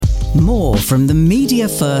More from the Media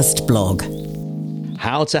First blog.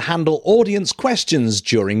 How to handle audience questions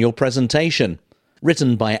during your presentation.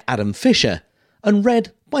 Written by Adam Fisher and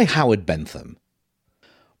read by Howard Bentham.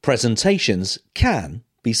 Presentations can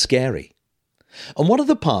be scary. And one of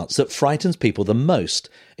the parts that frightens people the most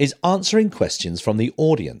is answering questions from the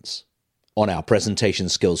audience. On our presentation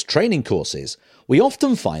skills training courses, we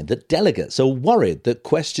often find that delegates are worried that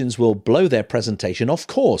questions will blow their presentation off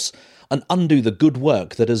course and undo the good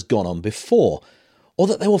work that has gone on before, or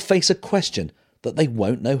that they will face a question that they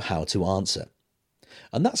won't know how to answer.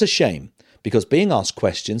 And that's a shame, because being asked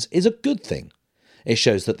questions is a good thing. It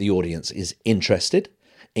shows that the audience is interested,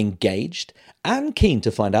 engaged, and keen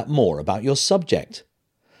to find out more about your subject.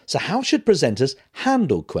 So how should presenters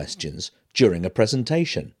handle questions during a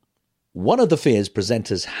presentation? One of the fears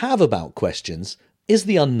presenters have about questions is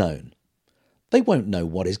the unknown. They won't know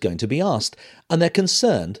what is going to be asked, and they're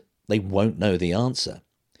concerned they won't know the answer.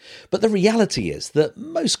 But the reality is that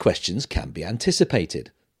most questions can be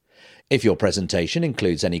anticipated. If your presentation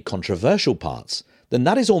includes any controversial parts, then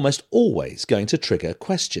that is almost always going to trigger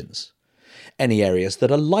questions. Any areas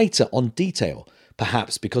that are lighter on detail,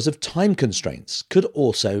 perhaps because of time constraints, could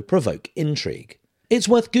also provoke intrigue. It's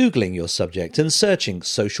worth Googling your subject and searching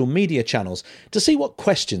social media channels to see what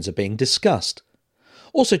questions are being discussed.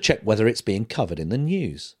 Also check whether it's being covered in the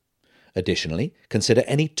news. Additionally, consider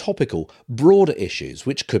any topical, broader issues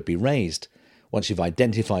which could be raised. Once you've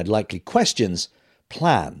identified likely questions,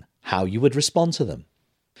 plan how you would respond to them.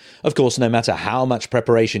 Of course, no matter how much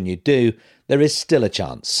preparation you do, there is still a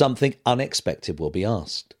chance something unexpected will be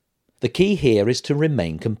asked. The key here is to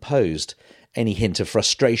remain composed. Any hint of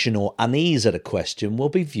frustration or unease at a question will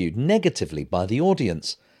be viewed negatively by the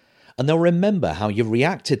audience, and they'll remember how you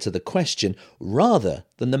reacted to the question rather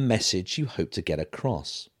than the message you hope to get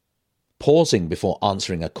across. Pausing before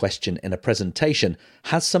answering a question in a presentation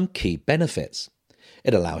has some key benefits.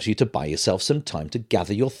 It allows you to buy yourself some time to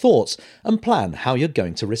gather your thoughts and plan how you're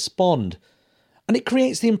going to respond. And it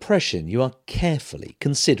creates the impression you are carefully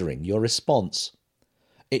considering your response.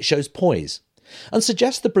 It shows poise and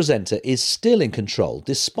suggests the presenter is still in control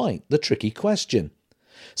despite the tricky question.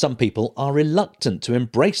 Some people are reluctant to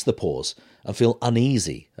embrace the pause and feel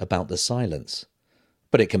uneasy about the silence.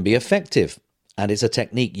 But it can be effective, and it's a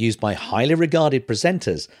technique used by highly regarded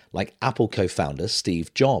presenters like Apple co-founder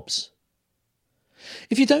Steve Jobs.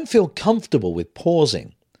 If you don't feel comfortable with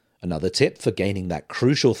pausing, another tip for gaining that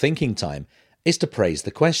crucial thinking time is to praise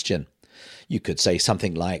the question. You could say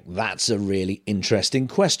something like, "That's a really interesting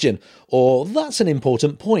question," or "That's an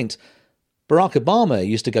important point." Barack Obama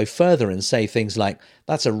used to go further and say things like,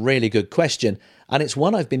 "That's a really good question, and it's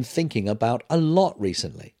one I've been thinking about a lot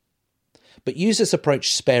recently." But use this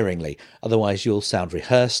approach sparingly, otherwise you'll sound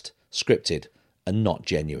rehearsed, scripted, and not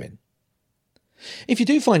genuine. If you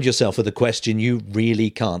do find yourself with a question you really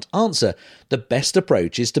can't answer, the best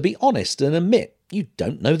approach is to be honest and admit you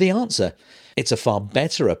don't know the answer. It's a far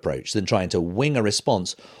better approach than trying to wing a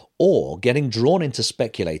response or getting drawn into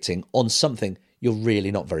speculating on something you're really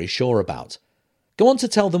not very sure about. Go on to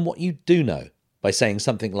tell them what you do know by saying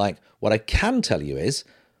something like, "What I can tell you is,"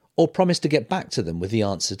 or promise to get back to them with the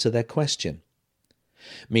answer to their question.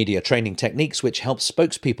 Media training techniques which help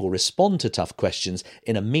spokespeople respond to tough questions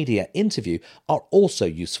in a media interview are also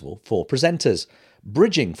useful for presenters.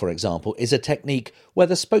 Bridging, for example, is a technique where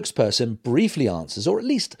the spokesperson briefly answers or at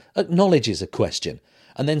least acknowledges a question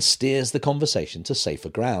and then steers the conversation to safer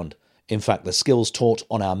ground. In fact, the skills taught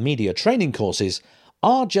on our media training courses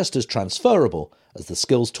are just as transferable as the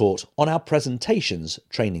skills taught on our presentations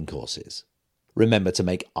training courses. Remember to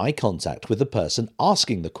make eye contact with the person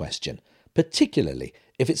asking the question, particularly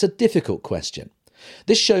if it's a difficult question.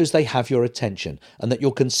 This shows they have your attention and that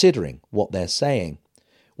you're considering what they're saying.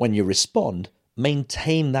 When you respond,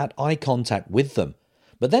 maintain that eye contact with them,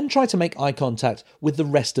 but then try to make eye contact with the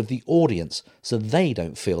rest of the audience so they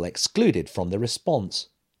don't feel excluded from the response.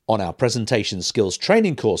 On our presentation skills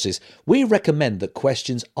training courses, we recommend that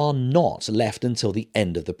questions are not left until the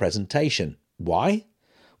end of the presentation. Why?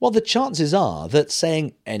 Well, the chances are that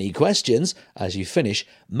saying "any questions" as you finish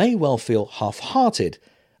may well feel half-hearted,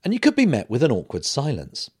 and you could be met with an awkward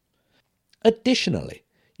silence. Additionally,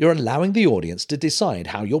 you're allowing the audience to decide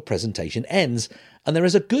how your presentation ends, and there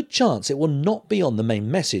is a good chance it will not be on the main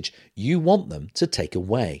message you want them to take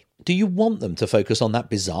away. Do you want them to focus on that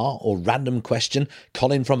bizarre or random question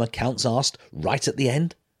Colin from Accounts asked right at the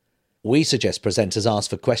end? We suggest presenters ask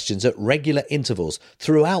for questions at regular intervals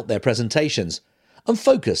throughout their presentations and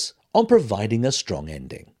focus on providing a strong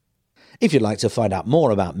ending. If you'd like to find out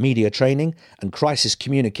more about media training and crisis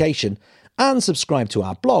communication and subscribe to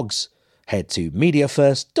our blogs, head to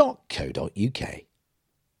mediafirst.co.uk.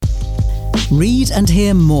 Read and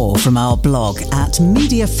hear more from our blog at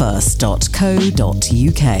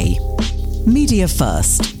mediafirst.co.uk. Media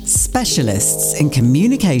First, specialists in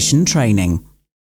communication training.